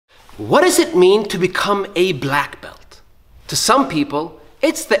What does it mean to become a black belt? To some people,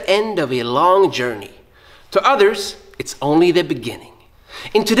 it's the end of a long journey. To others, it's only the beginning.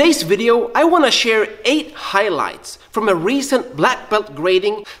 In today's video, I want to share 8 highlights from a recent black belt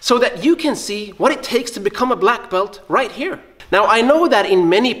grading so that you can see what it takes to become a black belt right here. Now, I know that in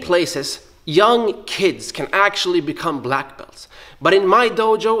many places, young kids can actually become black belts. But in my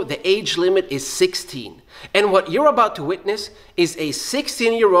dojo, the age limit is 16. And what you're about to witness is a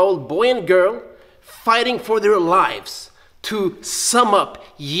 16-year-old boy and girl fighting for their lives to sum up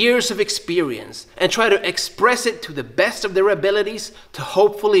years of experience and try to express it to the best of their abilities to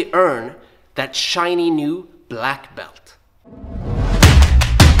hopefully earn that shiny new black belt.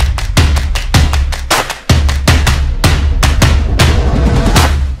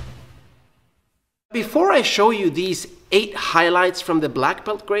 Before I show you these 8 highlights from the black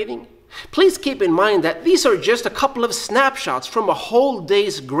belt grading, please keep in mind that these are just a couple of snapshots from a whole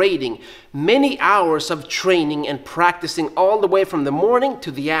day's grading, many hours of training and practicing all the way from the morning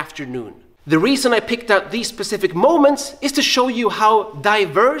to the afternoon. The reason I picked out these specific moments is to show you how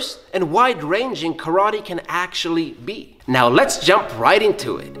diverse and wide-ranging karate can actually be. Now let's jump right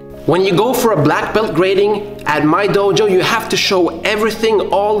into it. When you go for a black belt grading at my dojo, you have to show everything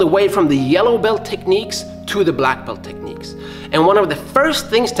all the way from the yellow belt techniques to the black belt techniques. And one of the first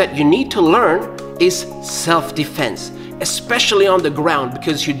things that you need to learn is self-defense, especially on the ground,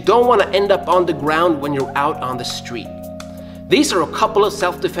 because you don't want to end up on the ground when you're out on the street. These are a couple of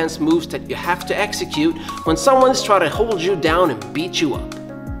self-defense moves that you have to execute when someone's trying to hold you down and beat you up.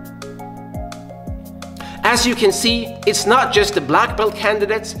 As you can see, it's not just the black belt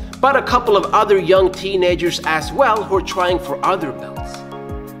candidates, but a couple of other young teenagers as well who are trying for other belts.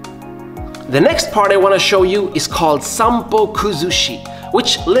 The next part I want to show you is called Sampo Kuzushi,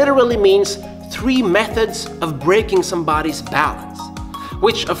 which literally means 3 methods of breaking somebody's balance,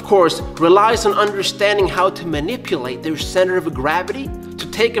 which of course relies on understanding how to manipulate their center of gravity to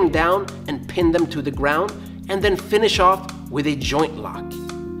take them down and pin them to the ground, and then finish off with a joint lock.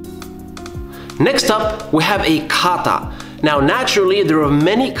 Next up, we have a kata. Now naturally, there are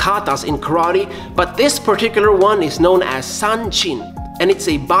many katas in karate, but this particular one is known as sanchin, and it's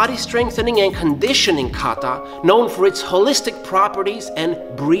a body strengthening and conditioning kata known for its holistic properties and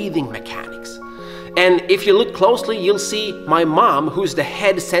breathing mechanics. And if you look closely, you'll see my mom, who's the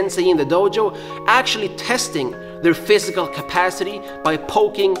head sensei in the dojo, actually testing their physical capacity by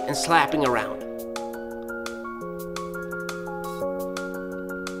poking and slapping around.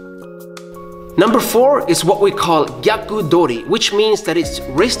 Number 4 is what we call gyaku dori, which means that it's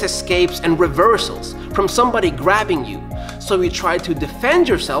wrist escapes and reversals from somebody grabbing you. So you try to defend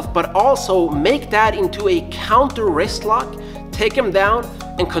yourself, but also make that into a counter wrist lock, take them down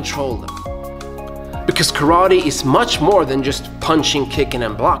and control them. Because karate is much more than just punching, kicking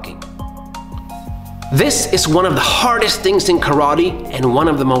and blocking. This is one of the hardest things in karate and one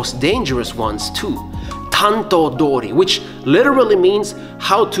of the most dangerous ones too. Tanto dori, which literally means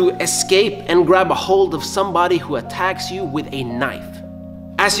how to escape and grab a hold of somebody who attacks you with a knife.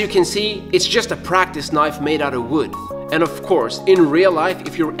 As you can see, it's just a practice knife made out of wood. And of course, in real life,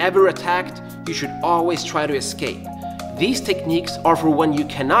 if you're ever attacked, you should always try to escape. These techniques are for when you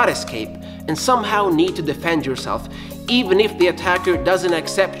cannot escape and somehow need to defend yourself, even if the attacker doesn't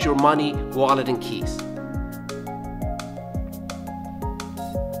accept your money, wallet and keys.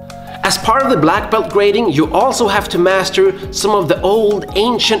 As part of the black belt grading, you also have to master some of the old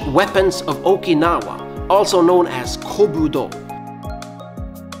ancient weapons of Okinawa, also known as kobudo.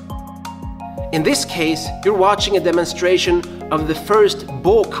 In this case, you're watching a demonstration of the first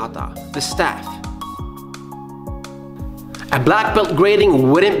bo kata, the staff. A black belt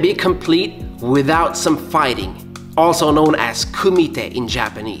grading wouldn't be complete without some fighting, also known as kumite in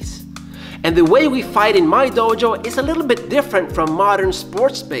Japanese. And the way we fight in my dojo is a little bit different from modern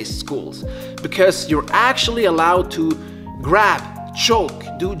sports-based schools, because you're actually allowed to grab, choke,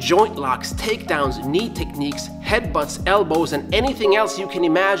 do joint locks, takedowns, knee techniques, headbutts, elbows, and anything else you can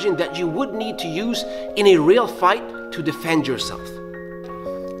imagine that you would need to use in a real fight to defend yourself.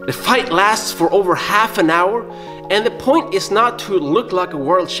 The fight lasts for over half an hour, and the point is not to look like a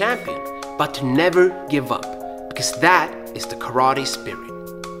world champion, but to never give up, because that is the karate spirit.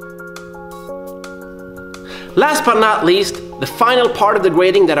 Last but not least, the final part of the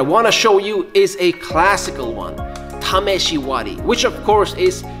grading that I want to show you is a classical one, tameshiwari, which of course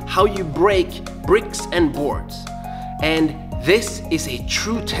is how you break bricks and boards. And this is a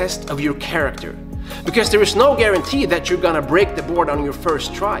true test of your character, because there is no guarantee that you're gonna break the board on your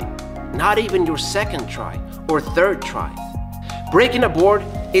first try, not even your second try or third try. Breaking a board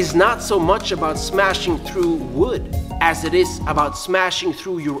is not so much about smashing through wood. as it is about smashing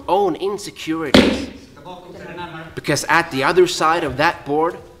through your own insecurities. Because at the other side of that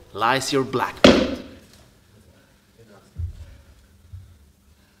board lies your black belt.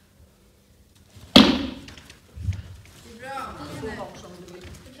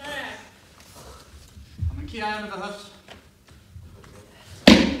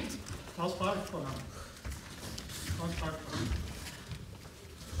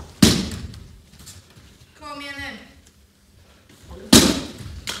 Kom igen nu.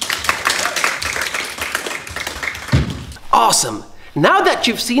 Awesome! Now that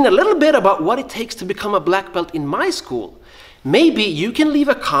you've seen a little bit about what it takes to become a black belt in my school, maybe you can leave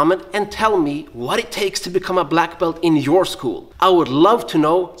a comment and tell me what it takes to become a black belt in your school. I would love to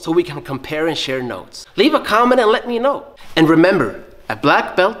know so we can compare and share notes. Leave a comment and let me know. And remember, a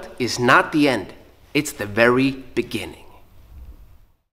black belt is not the end, it's the very beginning.